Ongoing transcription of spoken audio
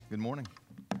Good morning.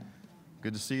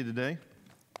 Good to see you today.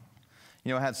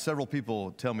 You know, I had several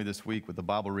people tell me this week with the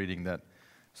Bible reading that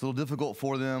it's a little difficult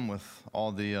for them with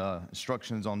all the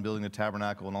instructions on building the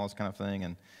tabernacle and all this kind of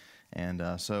thing.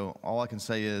 So all I can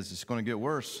say is it's going to get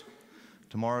worse.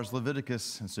 Tomorrow's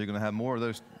Leviticus, and so you're going to have more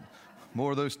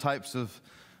of those types of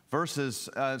verses.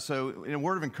 So in a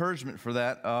word of encouragement for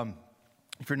that,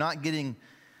 if you're not getting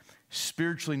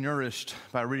spiritually nourished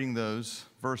by reading those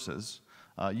verses,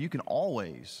 you can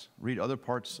always read other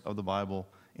parts of the Bible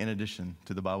in addition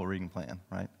to the Bible reading plan,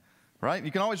 right? Right?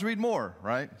 You can always read more,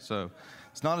 right? So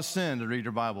it's not a sin to read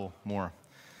your Bible more.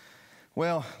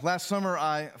 Well, last summer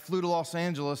I flew to Los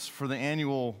Angeles for the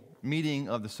annual meeting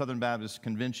of the Southern Baptist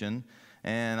Convention,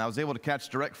 and I was able to catch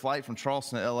a direct flight from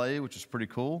Charleston to L.A., which is pretty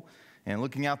cool. And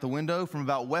looking out the window from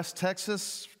about West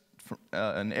Texas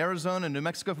and Arizona and New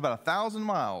Mexico for about 1,000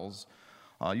 miles,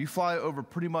 you fly over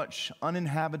pretty much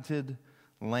uninhabited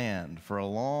land for a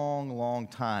long, long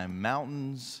time.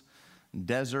 Mountains,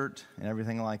 desert, and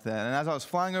everything like that. And as I was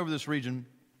flying over this region,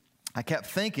 I kept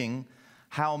thinking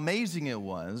how amazing it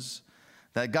was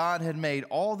that God had made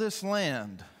all this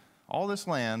land,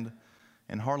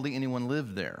 and hardly anyone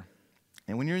lived there.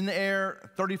 And when you're in the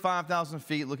air, 35,000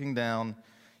 feet looking down,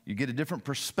 you get a different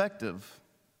perspective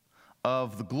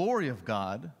of the glory of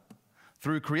God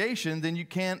through creation than you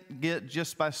can't get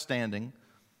just by standing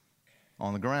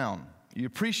on the ground. You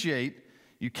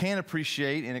can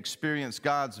appreciate and experience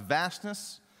God's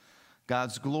vastness,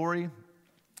 God's glory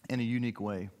in a unique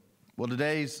way. Well,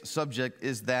 today's subject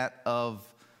is that of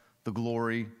the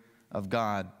glory of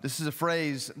God. This is a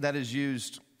phrase that is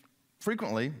used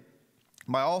frequently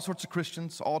by all sorts of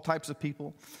Christians, all types of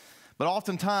people, but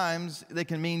oftentimes they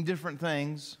can mean different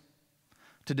things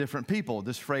to different people.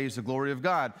 This phrase, the glory of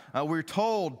God. We're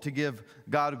told to give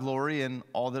God glory in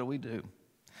all that we do.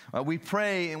 We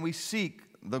pray and we seek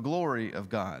the glory of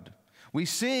God. We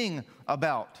sing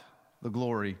about the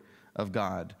glory of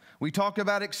God. We talk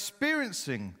about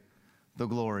experiencing the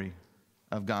glory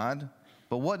of God.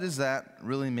 But what does that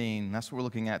really mean? That's what we're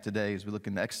looking at today as we look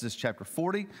into Exodus chapter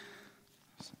 40,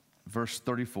 verse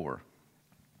 34.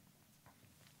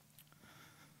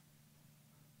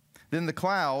 Then the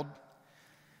cloud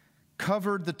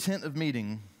covered the tent of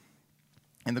meeting,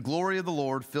 and the glory of the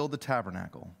Lord filled the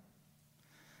tabernacle.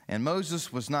 And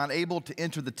Moses was not able to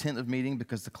enter the tent of meeting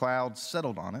because the cloud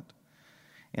settled on it.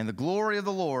 And the glory of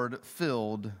the Lord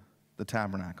filled the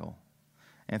tabernacle.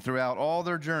 And throughout all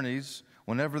their journeys,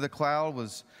 whenever the cloud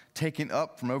was taken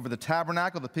up from over the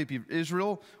tabernacle, the people of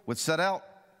Israel would set out.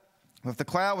 If the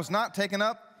cloud was not taken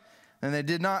up, then they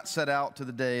did not set out to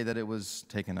the day that it was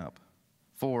taken up.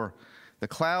 For the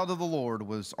cloud of the Lord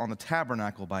was on the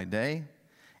tabernacle by day,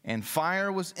 and fire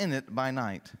was in it by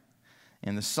night,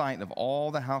 in the sight of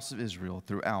all the house of Israel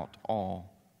throughout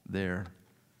all their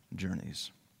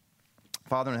journeys.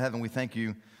 Father in heaven, we thank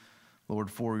you, Lord,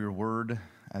 for your word.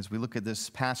 As we look at this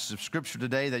passage of Scripture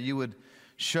today, that you would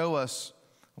show us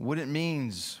what it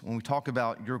means when we talk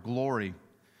about your glory,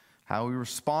 how we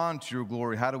respond to your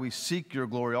glory, how do we seek your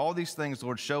glory. All these things,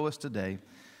 Lord, show us today.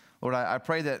 Lord, I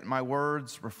pray that my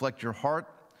words reflect your heart.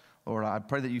 Lord, I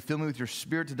pray that you fill me with your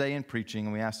Spirit today in preaching,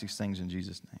 and we ask these things in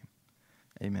Jesus'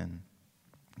 name. Amen.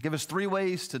 Give us 3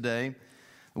 ways today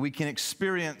that we can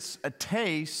experience a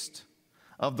taste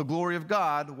of the glory of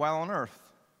God while on earth.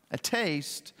 A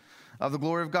taste of the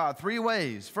glory of God. 3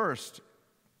 ways. First,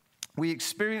 we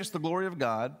experience the glory of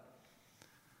God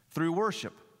through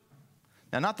worship.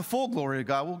 Now, not the full glory of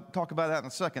God. We'll talk about that in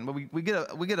a second. But we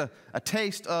get a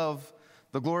taste of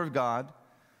the glory of God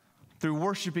through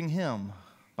worshiping Him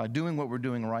by doing what we're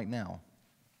doing right now.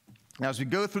 Now, as we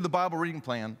go through the Bible reading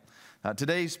plan,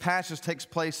 today's passage takes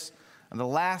place in the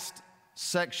last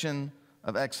section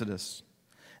of Exodus.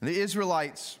 And the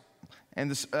Israelites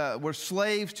were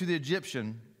slaves to the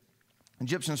Egyptians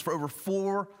for over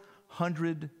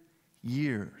 400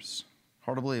 years.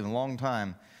 Hard to believe, a long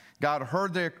time. God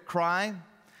heard their cry.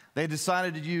 They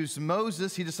decided to use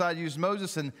Moses. He decided to use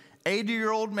Moses, an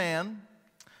 80-year-old man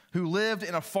who lived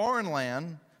in a foreign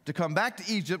land, to come back to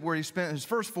Egypt, where he spent his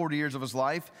first 40 years of his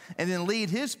life, and then lead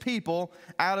his people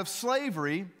out of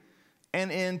slavery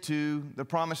and into the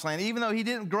promised land. Even though he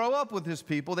didn't grow up with his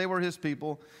people, they were his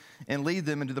people, and lead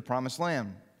them into the promised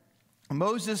land.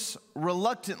 Moses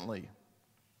reluctantly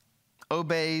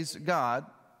obeys God,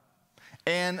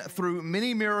 and through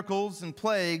many miracles and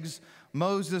plagues,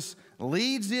 Moses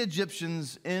leads the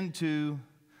Egyptians into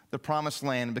the promised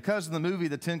land. And because of the movie,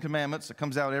 The 10 Commandments, that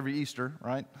comes out every Easter,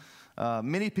 right?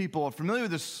 Many people are familiar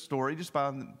with this story just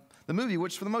by the movie,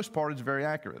 which for the most part is very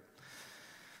accurate.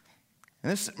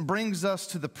 And this brings us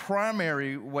to the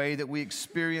primary way that we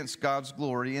experience God's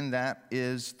glory, and that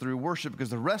is through worship, because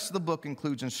the rest of the book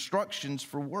includes instructions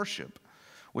for worship,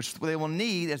 which they will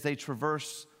need as they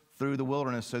traverse through the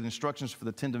wilderness. So the instructions for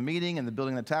the tent of meeting and the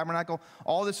building of the tabernacle,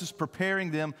 all this is preparing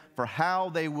them for how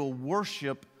they will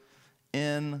worship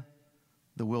in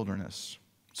the wilderness.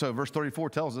 So verse 34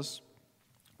 tells us,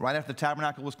 right after the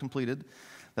tabernacle was completed,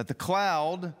 that the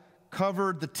cloud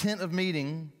covered the tent of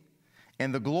meeting,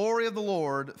 and the glory of the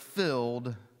Lord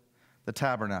filled the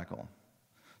tabernacle.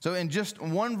 So in just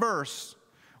one verse,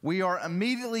 we are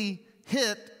immediately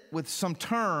hit with some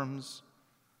terms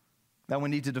that we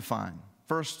need to define.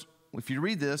 First, if you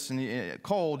read this and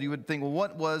cold, you would think, well,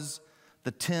 what was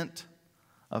the tent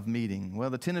of meeting? Well,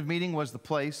 the tent of meeting was the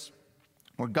place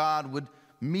where God would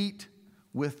meet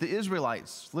with the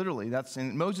Israelites. Literally,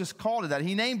 and Moses called it that.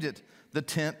 He named it the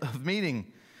tent of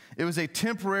meeting. It was a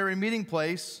temporary meeting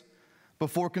place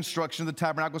before construction of the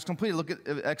tabernacle was completed. Look at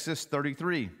Exodus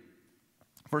 33.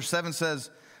 Verse 7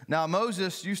 says, "Now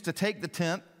Moses used to take the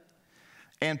tent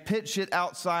and pitch it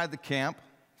outside the camp,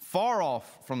 far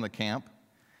off from the camp,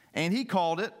 and he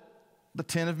called it the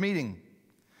tent of meeting.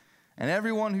 And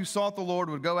everyone who sought the Lord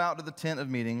would go out to the tent of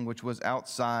meeting, which was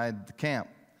outside the camp.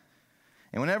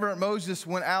 And whenever Moses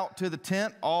went out to the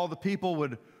tent, all the people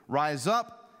would rise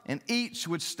up, and each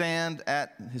would stand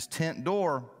at his tent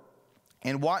door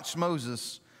and watch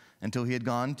Moses until he had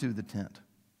gone to the tent.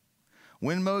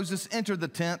 When Moses entered the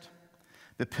tent,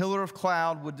 the pillar of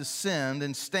cloud would descend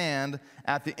and stand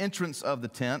at the entrance of the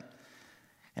tent,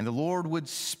 and the Lord would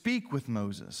speak with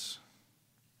Moses.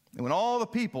 And when all the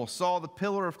people saw the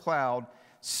pillar of cloud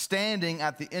standing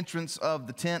at the entrance of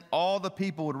the tent, all the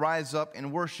people would rise up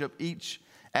and worship, each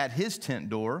at his tent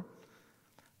door.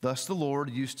 Thus the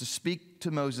Lord used to speak to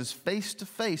Moses face to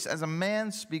face, as a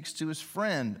man speaks to his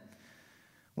friend.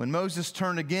 When Moses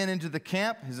turned again into the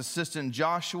camp, his assistant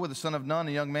Joshua, the son of Nun,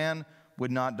 a young man,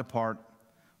 would not depart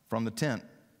from the tent."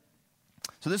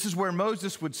 So this is where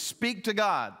Moses would speak to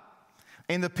God,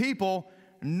 and the people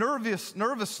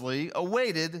nervously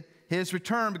awaited his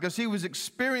return, because he was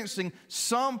experiencing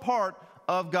some part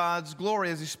of God's glory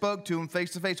as he spoke to him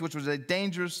face to face, which was a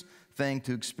dangerous thing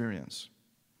to experience.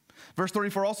 Verse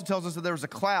 34 also tells us that there was a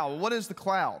cloud. What is the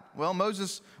cloud? Well,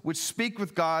 Moses would speak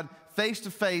with God face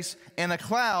to face, and a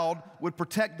cloud would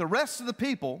protect the rest of the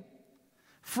people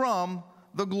from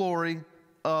the glory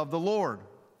of the Lord.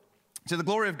 So the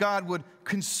glory of God would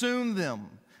consume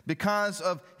them because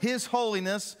of his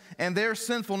holiness and their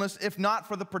sinfulness, if not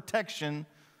for the protection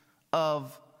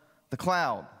of the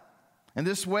cloud. In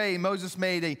this way, Moses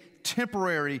made a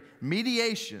temporary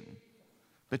mediation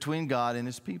between God and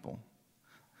his people.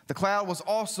 The cloud was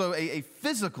also a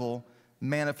physical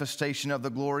manifestation of the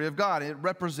glory of God. It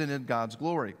represented God's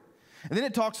glory. And then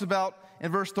it talks about,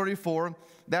 in verse 34,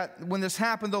 that when this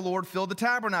happened, the Lord filled the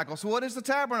tabernacle. So what is the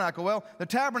tabernacle? Well, the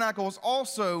tabernacle was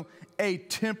also a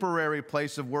temporary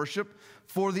place of worship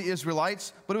for the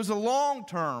Israelites, but it was a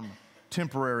long-term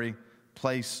temporary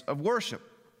place of worship.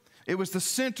 It was the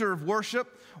center of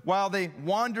worship while they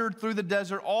wandered through the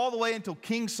desert all the way until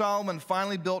King Solomon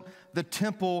finally built the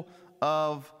temple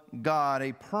of God,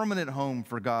 a permanent home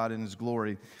for God in his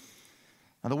glory.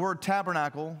 Now, the word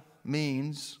tabernacle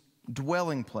means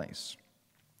dwelling place.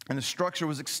 And the structure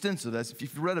was extensive. As if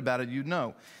you've read about it, you'd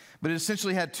know. But it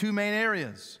essentially had two main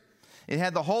areas. It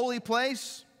had the holy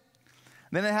place,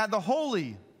 then it had the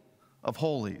Holy of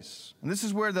Holies. And this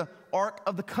is where the Ark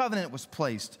of the Covenant was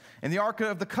placed. And the Ark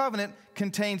of the Covenant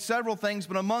contained several things,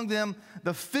 but among them,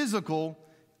 the physical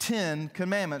 10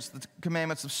 commandments, the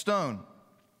commandments of stone.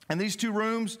 And these two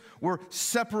rooms were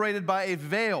separated by a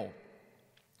veil.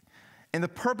 And the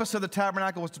purpose of the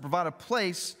tabernacle was to provide a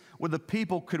place where the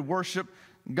people could worship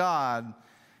God.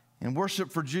 And worship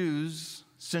for Jews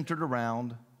centered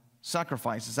around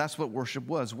sacrifices. That's what worship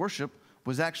was. Worship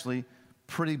was actually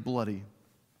pretty bloody.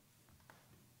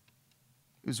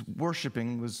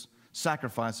 Was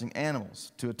sacrificing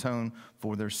animals to atone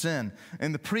for their sin.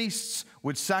 And the priests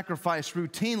would sacrifice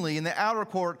routinely in the outer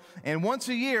court, and once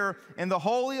a year in the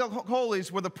Holy of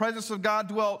Holies, where the presence of God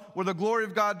dwelt, where the glory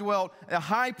of God dwelt, a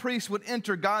high priest would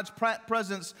enter God's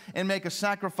presence and make a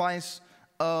sacrifice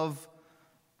of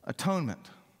atonement.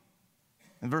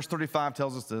 And verse 35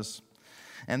 tells us this: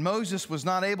 "And Moses was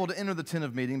not able to enter the tent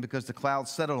of meeting because the cloud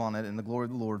settled on it, and the glory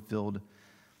of the Lord filled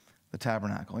the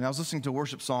tabernacle." And I was listening to a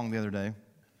worship song the other day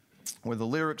where the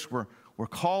lyrics were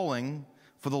calling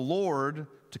for the Lord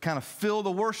to kind of fill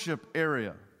the worship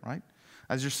area, right?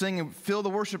 As you're singing, fill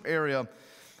the worship area.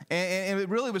 And it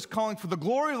really was calling for the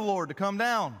glory of the Lord to come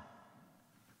down.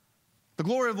 The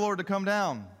glory of the Lord to come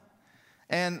down.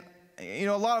 And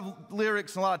a lot of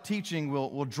lyrics and a lot of teaching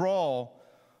will draw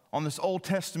on this Old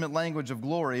Testament language of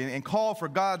glory and call for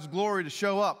God's glory to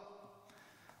show up.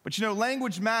 But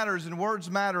language matters and words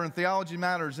matter and theology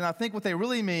matters. And I think what they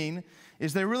really mean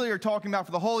is they really are talking about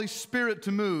for the Holy Spirit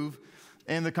to move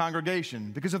in the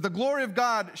congregation. Because if the glory of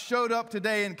God showed up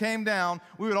today and came down,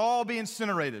 we would all be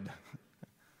incinerated.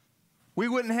 We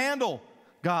wouldn't handle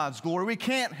God's glory. We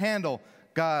can't handle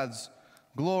God's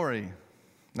glory.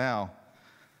 Now,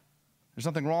 there's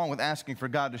nothing wrong with asking for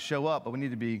God to show up, but we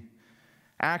need to be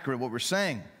accurate what we're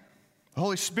saying. The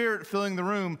Holy Spirit filling the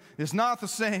room is not the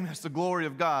same as the glory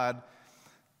of God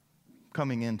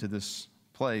coming into this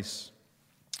place.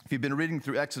 If you've been reading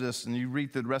through Exodus and you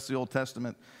read through the rest of the Old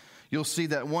Testament, you'll see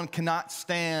that one cannot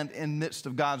stand in the midst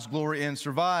of God's glory and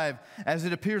survive. As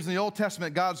it appears in the Old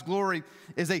Testament, God's glory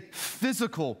is a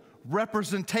physical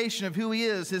representation of who He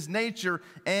is, His nature,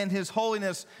 and His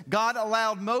holiness. God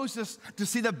allowed Moses to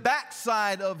see the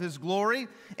backside of His glory,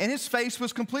 and his face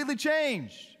was completely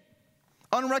changed,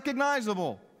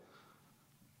 unrecognizable.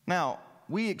 Now,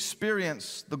 we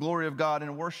experience the glory of God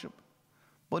in worship,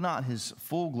 but not His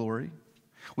full glory.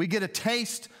 We get a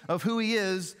taste of who He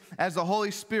is as the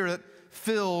Holy Spirit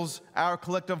fills our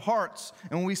collective hearts.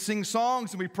 And when we sing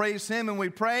songs and we praise Him and we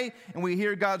pray and we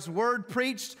hear God's word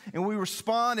preached and we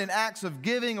respond in acts of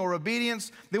giving or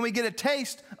obedience, then we get a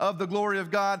taste of the glory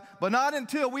of God, but not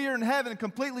until we are in heaven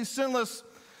completely sinless,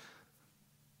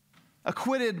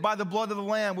 acquitted by the blood of the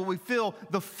Lamb, will we feel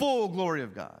the full glory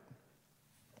of God.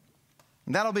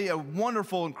 And that'll be a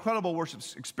wonderful, incredible worship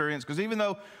experience, because even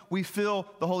though we feel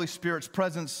the Holy Spirit's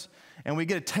presence and we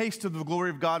get a taste of the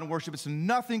glory of God in worship, it's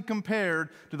nothing compared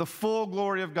to the full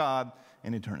glory of God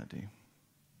in eternity.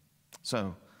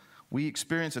 So, we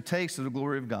experience a taste of the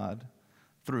glory of God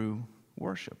through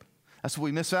worship. That's what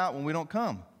we miss out when we don't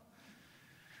come.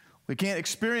 We can't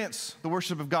experience the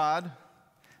worship of God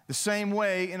the same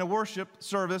way in a worship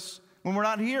service when we're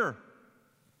not here.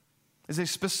 It's a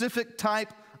specific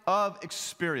type of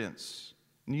experience.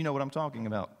 And you know what I'm talking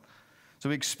about. So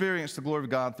we experience the glory of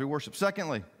God through worship.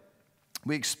 Secondly,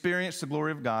 we experience the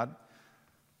glory of God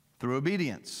through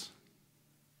obedience.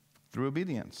 Through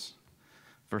obedience.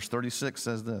 Verse 36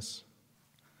 says this: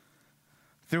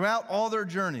 throughout all their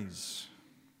journeys,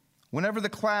 whenever the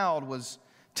cloud was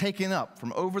taken up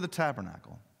from over the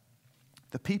tabernacle,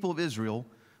 the people of Israel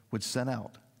would set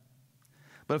out.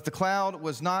 But if the cloud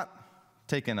was not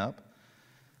taken up,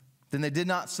 then they did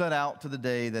not set out to the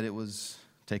day that it was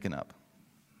taken up.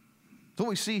 So what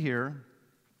we see here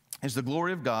is the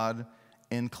glory of God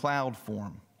in cloud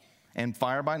form and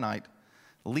fire by night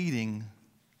leading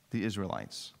the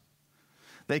Israelites.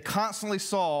 They constantly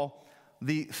saw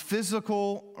the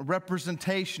physical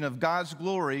representation of God's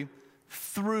glory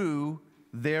through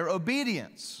their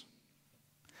obedience.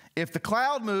 If the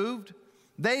cloud moved,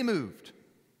 they moved.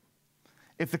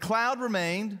 If the cloud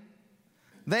remained,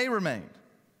 they remained.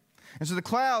 And so the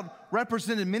cloud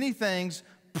represented many things,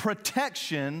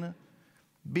 protection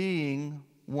being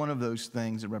one of those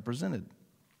things it represented.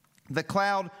 The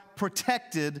cloud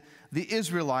protected the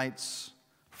Israelites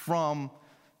from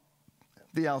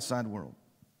the outside world.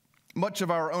 Much of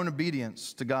our own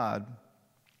obedience to God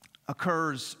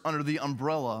occurs under the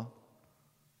umbrella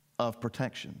of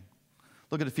protection.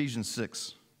 Look at Ephesians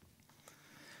 6.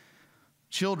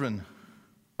 Children,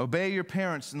 obey your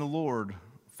parents in the Lord,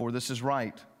 for this is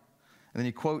right. And then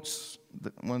he quotes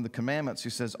one of the commandments. He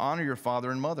says, honor your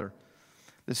father and mother.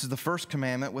 This is the first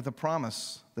commandment with a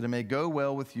promise that it may go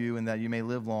well with you and that you may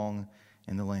live long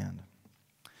in the land.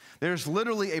 There's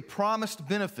literally a promised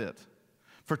benefit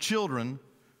for children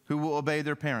who will obey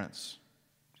their parents.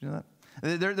 Do you know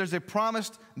that? There's a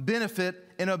promised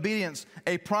benefit in obedience,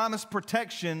 a promised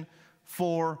protection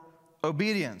for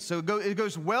obedience. So it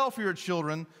goes well for your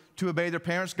children to obey their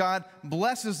parents. God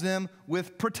blesses them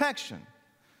with protection.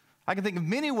 I can think of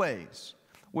many ways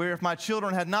where if my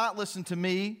children had not listened to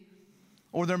me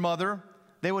or their mother,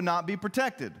 they would not be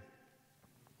protected.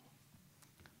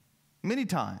 Many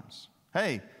times.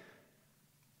 Hey,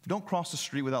 don't cross the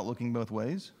street without looking both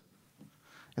ways.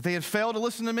 If they had failed to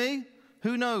listen to me,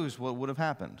 who knows what would have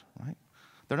happened, right?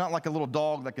 They're not like a little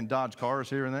dog that can dodge cars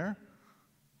here and there.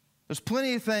 There's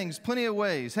plenty of things, plenty of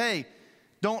ways. Hey,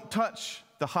 don't touch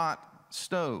the hot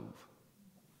stove.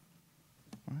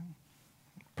 Right?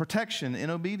 Protection in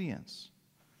obedience.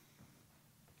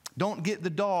 Don't get the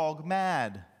dog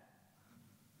mad.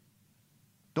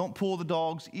 Don't pull the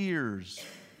dog's ears.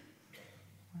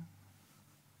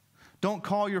 Don't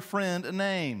call your friend a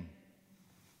name.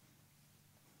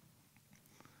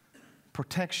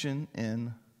 Protection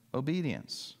in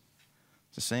obedience.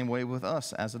 It's the same way with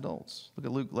us as adults. Look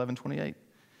at Luke 11:28.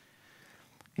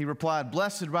 He replied,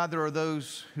 "Blessed rather are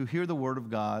those who hear the word of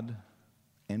God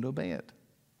and obey it."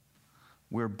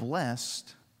 We're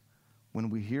blessed when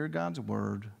we hear God's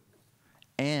word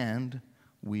and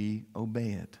we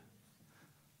obey it.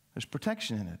 There's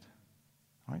protection in it.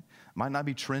 Right? It might not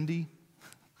be trendy.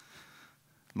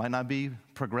 It might not be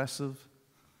progressive.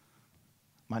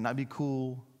 It might not be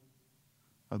cool.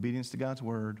 Obedience to God's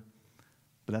word.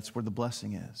 But that's where the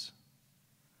blessing is.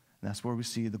 And that's where we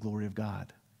see the glory of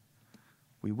God.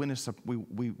 We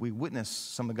witness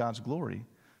some of God's glory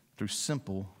through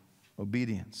simple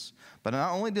obedience. But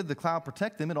not only did the cloud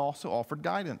protect them, it also offered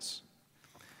guidance.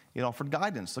 It offered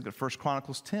guidance. Look at 1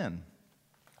 Chronicles 10,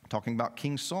 talking about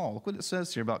King Saul. Look what it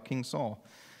says here about King Saul.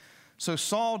 So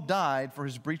Saul died for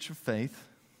his breach of faith.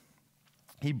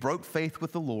 He broke faith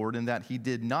with the Lord in that he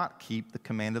did not keep the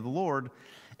command of the Lord,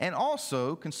 and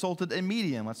also consulted a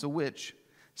medium, that's a witch,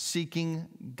 seeking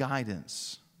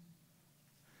guidance.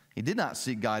 He did not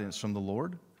seek guidance from the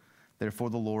Lord. Therefore,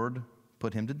 the Lord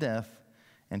put him to death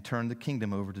and turned the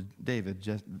kingdom over to David,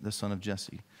 the son of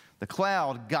Jesse. The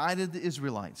cloud guided the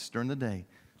Israelites during the day,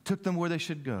 took them where they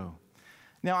should go.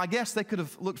 Now, I guess they could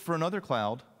have looked for another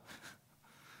cloud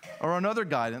or another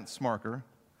guidance marker,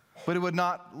 but it would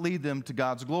not lead them to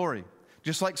God's glory.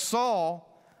 Just like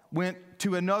Saul went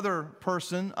to another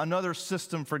person, another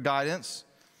system for guidance,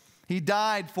 he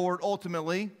died for it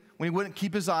ultimately when he wouldn't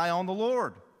keep his eye on the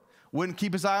Lord. Wouldn't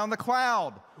keep his eye on the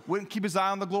cloud, wouldn't keep his eye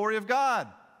on the glory of God.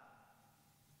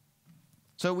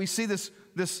 So we see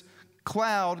this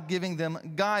cloud giving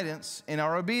them guidance in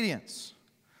our obedience.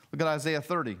 Look at Isaiah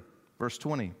 30, verse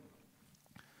 20.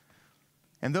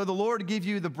 And though the Lord give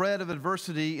you the bread of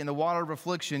adversity and the water of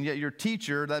affliction, yet your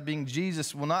teacher, that being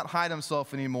Jesus, will not hide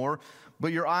himself anymore,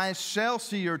 but your eyes shall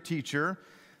see your teacher,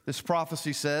 this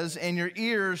prophecy says, and your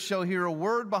ears shall hear a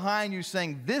word behind you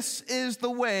saying, this is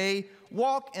the way,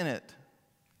 walk in it.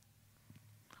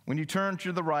 When you turn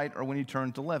to the right or when you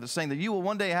turn to the left. It's saying that you will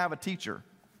one day have a teacher.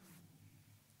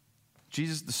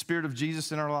 Jesus, the Spirit of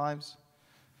Jesus in our lives.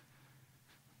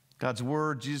 God's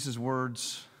word, Jesus'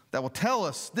 words, that will tell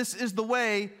us this is the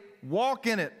way, walk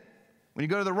in it. When you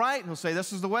go to the right, he'll say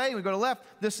this is the way. When you go to the left,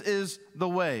 this is the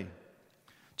way.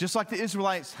 Just like the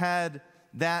Israelites had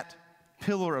that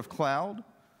pillar of cloud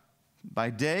by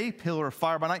day, pillar of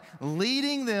fire by night,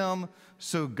 leading them,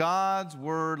 so God's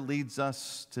word leads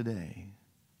us today.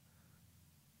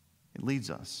 It leads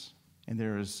us, and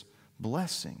there is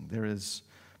blessing, there is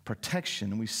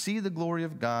protection, and we see the glory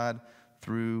of God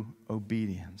through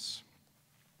obedience.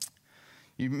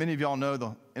 Many of y'all know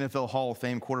the NFL Hall of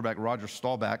Fame quarterback Roger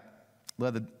Staubach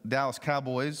led the Dallas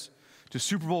Cowboys to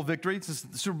Super Bowl victory. This is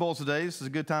the Super Bowl today. This is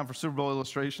a good time for Super Bowl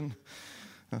illustration.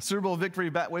 Super Bowl victory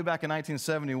way back in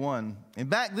 1971. And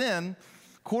back then,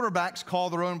 quarterbacks call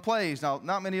their own plays. Now,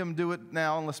 not many of them do it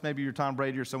now, unless maybe you're Tom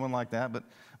Brady or someone like that.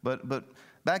 But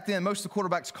back then, most of the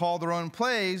quarterbacks called their own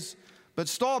plays, but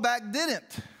Staubach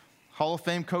didn't. Hall of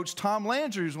Fame coach Tom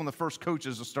Landry was one of the first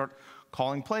coaches to start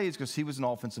calling plays because he was an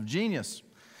offensive genius.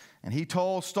 And he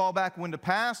told Staubach when to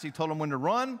pass, he told him when to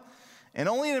run, and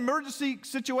only in emergency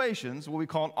situations, what we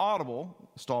call an audible,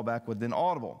 Staubach would then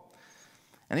audible.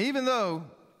 And even though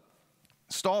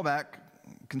Staubach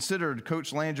considered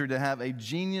Coach Landry to have a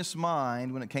genius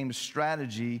mind when it came to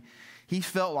strategy, he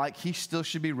felt like he still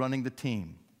should be running the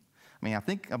team. I mean,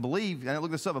 I believe, I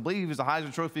looked this up, I believe he was a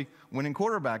Heisman Trophy winning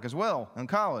quarterback as well in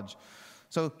college.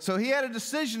 So he had a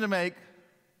decision to make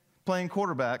playing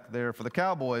quarterback there for the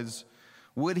Cowboys.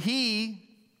 Would he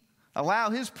allow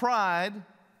his pride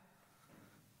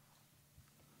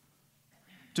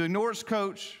to ignore his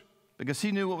coach because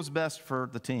he knew what was best for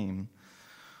the team?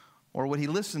 Or would he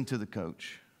listen to the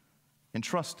coach and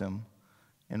trust him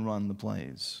and run the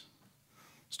plays?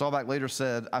 Staubach later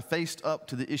said, I faced up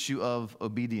to the issue of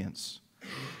obedience.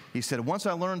 He said, once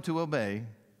I learned to obey,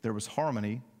 there was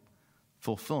harmony,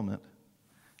 fulfillment,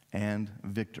 and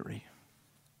victory.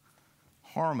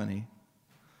 Harmony,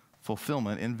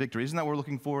 fulfillment, and victory. Isn't that what we're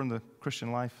looking for in the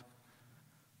Christian life?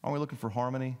 Aren't we looking for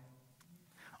harmony?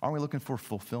 Aren't we looking for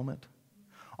fulfillment?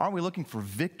 Aren't we looking for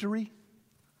victory?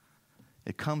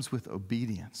 It comes with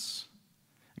obedience.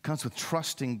 It comes with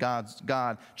trusting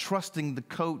God, trusting the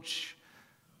coach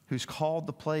who's called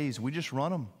the plays. We just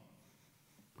run them.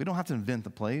 We don't have to invent the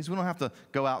plays. We don't have to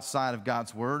go outside of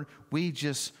God's word. We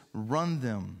just run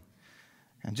them.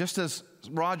 And just as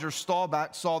Roger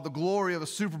Staubach saw the glory of a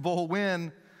Super Bowl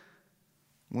win,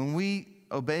 when we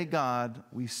obey God,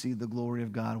 we see the glory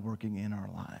of God working in our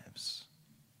lives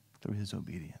through his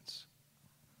obedience.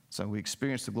 So we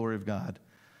experience the glory of God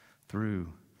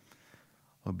through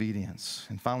obedience.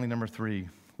 And finally, number 3,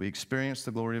 we experience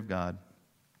the glory of God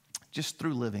just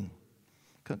through living.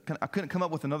 I couldn't come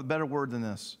up with another better word than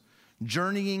this.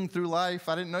 Journeying through life.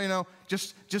 I didn't know,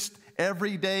 just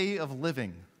every day of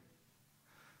living.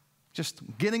 Just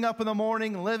getting up in the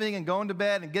morning, living, and going to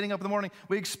bed, and getting up in the morning.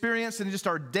 We experience it in just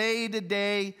our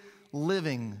day-to-day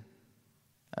living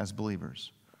as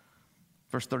believers.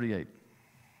 Verse 38.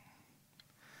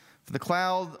 For the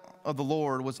cloud of the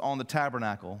Lord was on the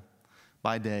tabernacle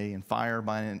by day and fire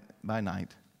by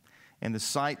night, and the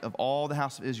sight of all the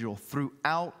house of Israel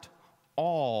throughout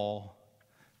all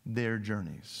their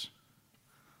journeys.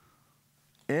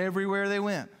 Everywhere they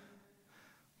went,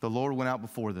 the Lord went out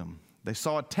before them. They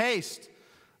saw a taste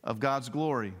of God's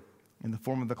glory in the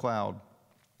form of the cloud,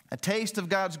 a taste of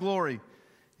God's glory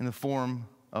in the form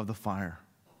of the fire,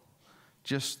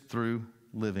 just through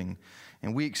living.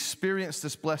 And we experience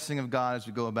this blessing of God as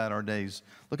we go about our days.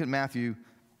 Look at Matthew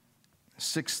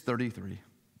 6:33.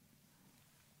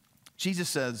 Jesus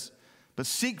says, "But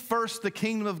seek first the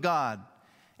kingdom of God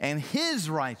and His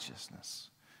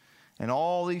righteousness, and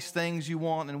all these things you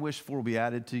want and wish for will be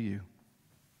added to you."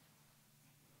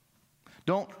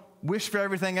 Don't wish for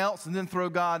everything else and then throw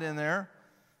God in there.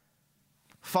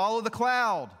 Follow the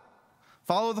cloud.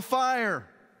 Follow the fire.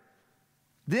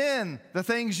 Then the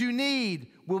things you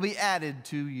need will be added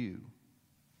to you.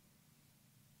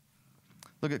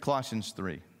 Look at Colossians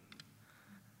 3.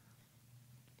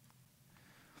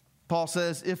 Paul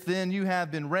says, "If then you have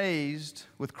been raised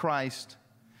with Christ,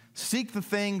 seek the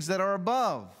things that are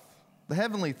above." The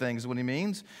heavenly things is what he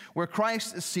means. Where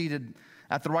Christ is seated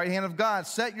at the right hand of God.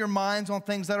 Set your minds on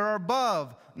things that are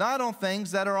above, not on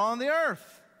things that are on the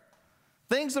earth.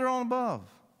 Things that are on above.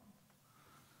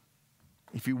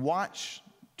 If you watch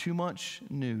too much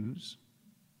news,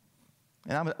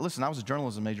 and I was a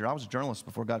journalism major. I was a journalist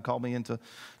before God called me into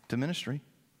ministry.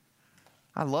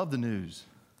 I love the news.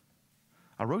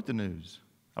 I wrote the news.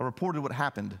 I reported what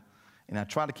happened, and I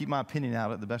tried to keep my opinion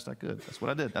out of it the best I could. That's what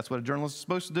I did. That's what a journalist is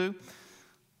supposed to do.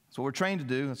 That's what we're trained to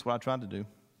do. That's what I tried to do.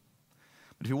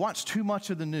 But if you watch too much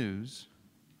of the news,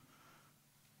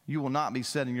 you will not be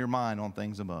setting your mind on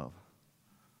things above.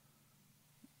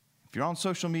 If you're on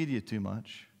social media too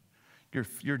much,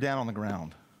 you're down on the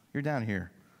ground. You're down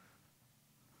here.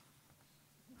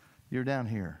 You're down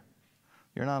here.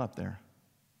 You're not up there.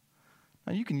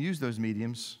 Now, you can use those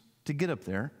mediums to get up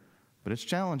there, but it's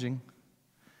challenging,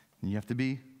 and you have to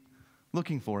be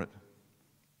looking for it.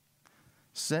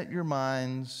 Set your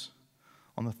minds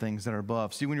on the things that are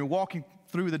above. See, when you're walking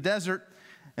through the desert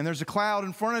and there's a cloud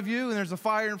in front of you and there's a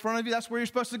fire in front of you, that's where you're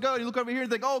supposed to go. You look over here and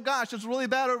think, "Oh gosh, it's really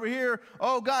bad over here.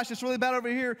 Oh gosh, it's really bad over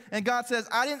here." And God says,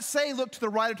 "I didn't say look to the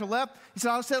right or to the left. He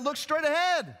said, I said look straight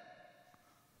ahead.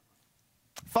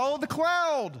 Follow the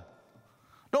cloud.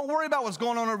 Don't worry about what's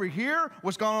going on over here,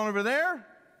 what's going on over there.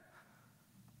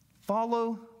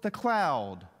 Follow the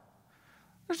cloud."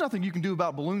 There's nothing you can do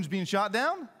about balloons being shot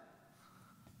down.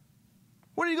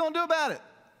 What are you going to do about it?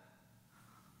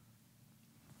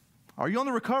 Are you on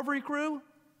the recovery crew?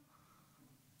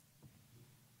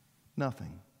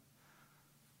 Nothing.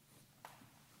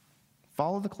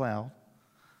 Follow the cloud.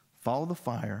 Follow the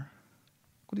fire.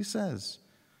 Look what he says.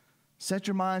 Set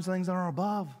your minds on things that are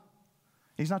above.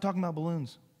 He's not talking about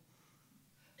balloons.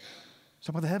 He's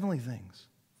talking about the heavenly things.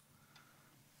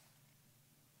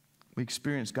 We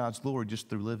experience God's glory just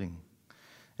through living.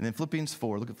 And then Philippians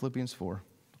 4, look at Philippians 4.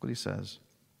 Look what he says.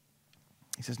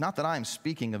 He says, "Not that I am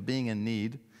speaking of being in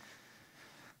need."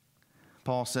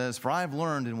 Paul says, "For I have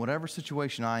learned in whatever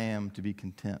situation I am to be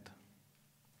content.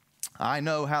 I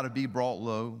know how to be brought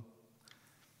low,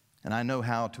 and I know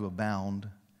how to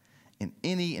abound. In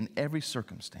any and every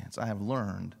circumstance, I have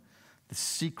learned the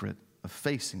secret of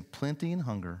facing plenty and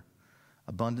hunger,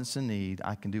 abundance and need.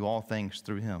 I can do all things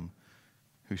through Him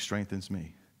who strengthens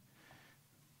me."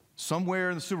 Somewhere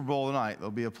in the Super Bowl tonight,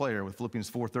 there'll be a player with Philippians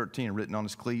 4:13 written on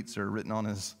his cleats or written on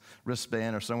his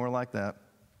wristband or somewhere like that.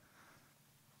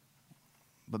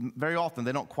 But very often,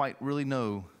 they don't quite really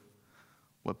know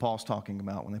what Paul's talking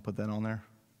about when they put that on there.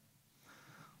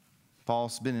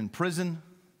 Paul's been in prison.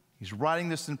 He's writing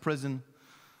this in prison.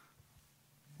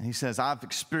 And he says, "I've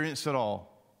experienced it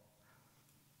all."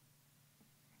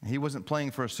 He wasn't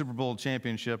playing for a Super Bowl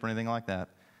championship or anything like that.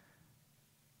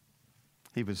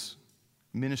 He was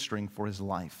ministering for his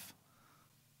life.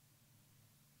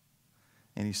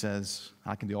 And he says,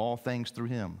 "I can do all things through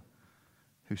Him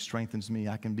who strengthens me."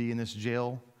 I can be in this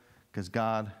jail because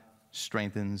God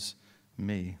strengthens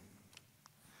me.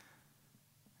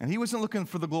 And he wasn't looking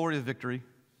for the glory of victory.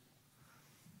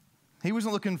 He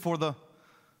wasn't looking for the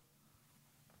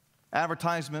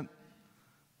advertisement,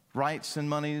 rights and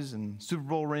monies and Super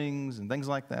Bowl rings and things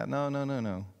like that.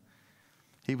 No.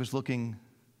 He was looking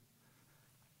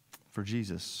for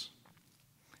Jesus.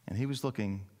 And he was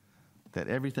looking that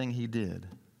everything he did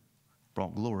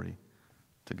brought glory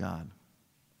to God.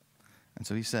 And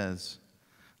so he says,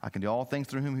 I can do all things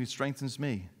through him who strengthens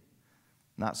me.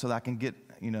 Not so that I can get,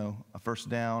 a first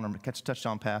down or catch a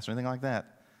touchdown pass or anything like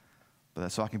that, but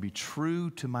that's so I can be true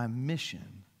to my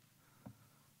mission.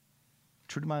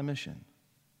 True to my mission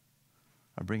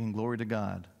of bringing glory to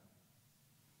God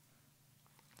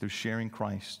through sharing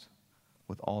Christ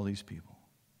with all these people.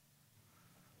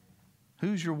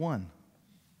 Who's your one?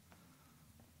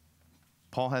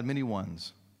 Paul had many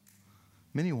ones.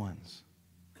 Many ones.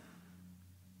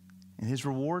 And his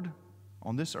reward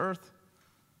on this earth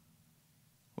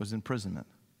was imprisonment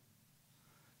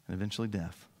and eventually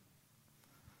death.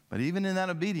 But even in that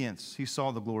obedience, he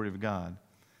saw the glory of God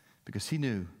because he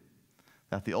knew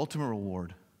that the ultimate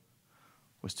reward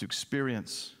was to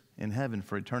experience in heaven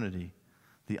for eternity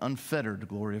the unfettered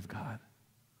glory of God,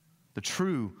 the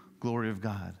true glory of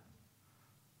God,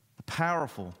 the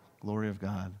powerful glory of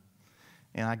God.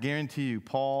 And I guarantee you,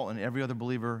 Paul and every other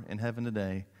believer in heaven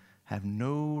today have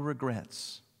no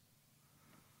regrets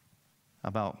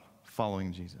about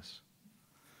following Jesus.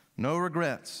 No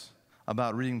regrets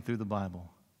about reading through the Bible.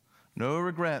 No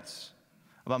regrets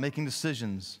about making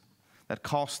decisions that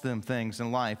cost them things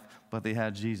in life, but they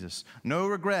had Jesus. No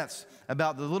regrets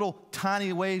about the little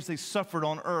tiny ways they suffered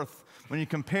on earth when you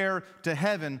compare to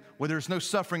heaven where there's no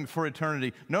suffering for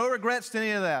eternity. No regrets to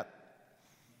any of that.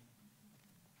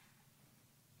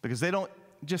 Because they don't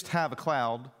just have a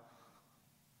cloud,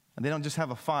 and they don't just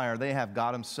have a fire, they have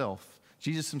God himself,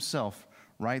 Jesus himself,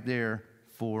 right there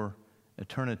for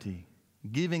eternity,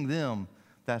 giving them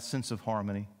that sense of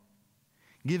harmony,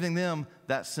 giving them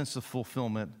that sense of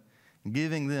fulfillment,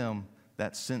 giving them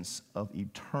that sense of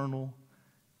eternal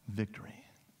victory.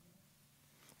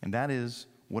 And that is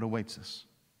what awaits us.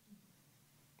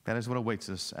 That is what awaits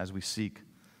us as we seek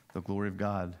the glory of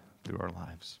God through our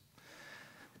lives.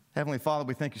 Heavenly Father,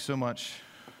 we thank you so much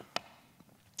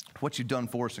for what you've done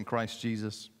for us in Christ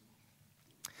Jesus.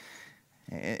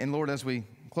 And Lord, as we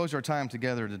close our time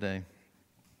together today,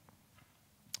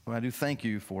 Lord, I do thank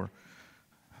you for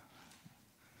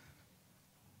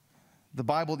the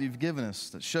Bible that you've given us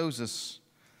that shows us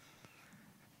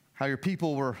how your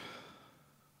people were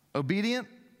obedient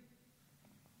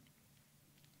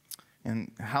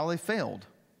and how they failed.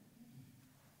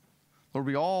 Lord,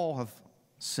 we all have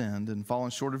sinned and fallen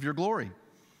short of your glory.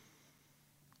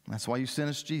 That's why you sent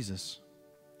us Jesus,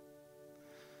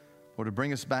 Lord, to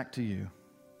bring us back to you.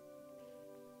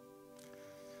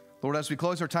 Lord, as we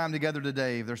close our time together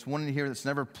today, if there's one in here that's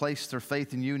never placed their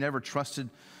faith in you, never trusted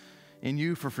in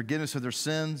you for forgiveness of their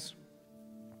sins,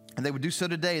 and they would do so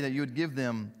today, that you would give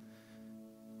them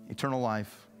eternal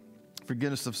life,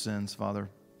 forgiveness of sins, Father.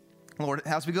 Lord,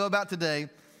 as we go about today,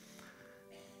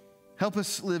 help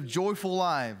us live joyful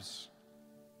lives.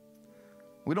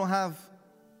 We don't have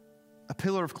a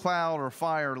pillar of cloud or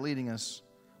fire leading us.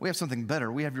 We have something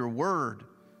better. We have your word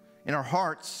in our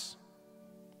hearts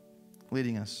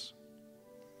leading us.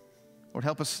 Lord,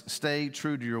 help us stay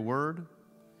true to your word.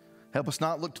 Help us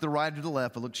not look to the right or to the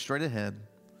left, but look straight ahead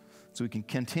so we can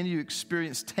continue to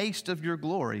experience taste of your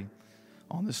glory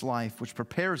on this life, which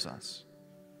prepares us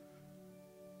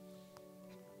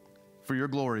for your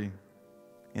glory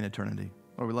in eternity.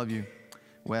 Lord, we love you.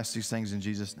 We ask these things in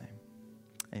Jesus' name.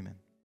 Amen.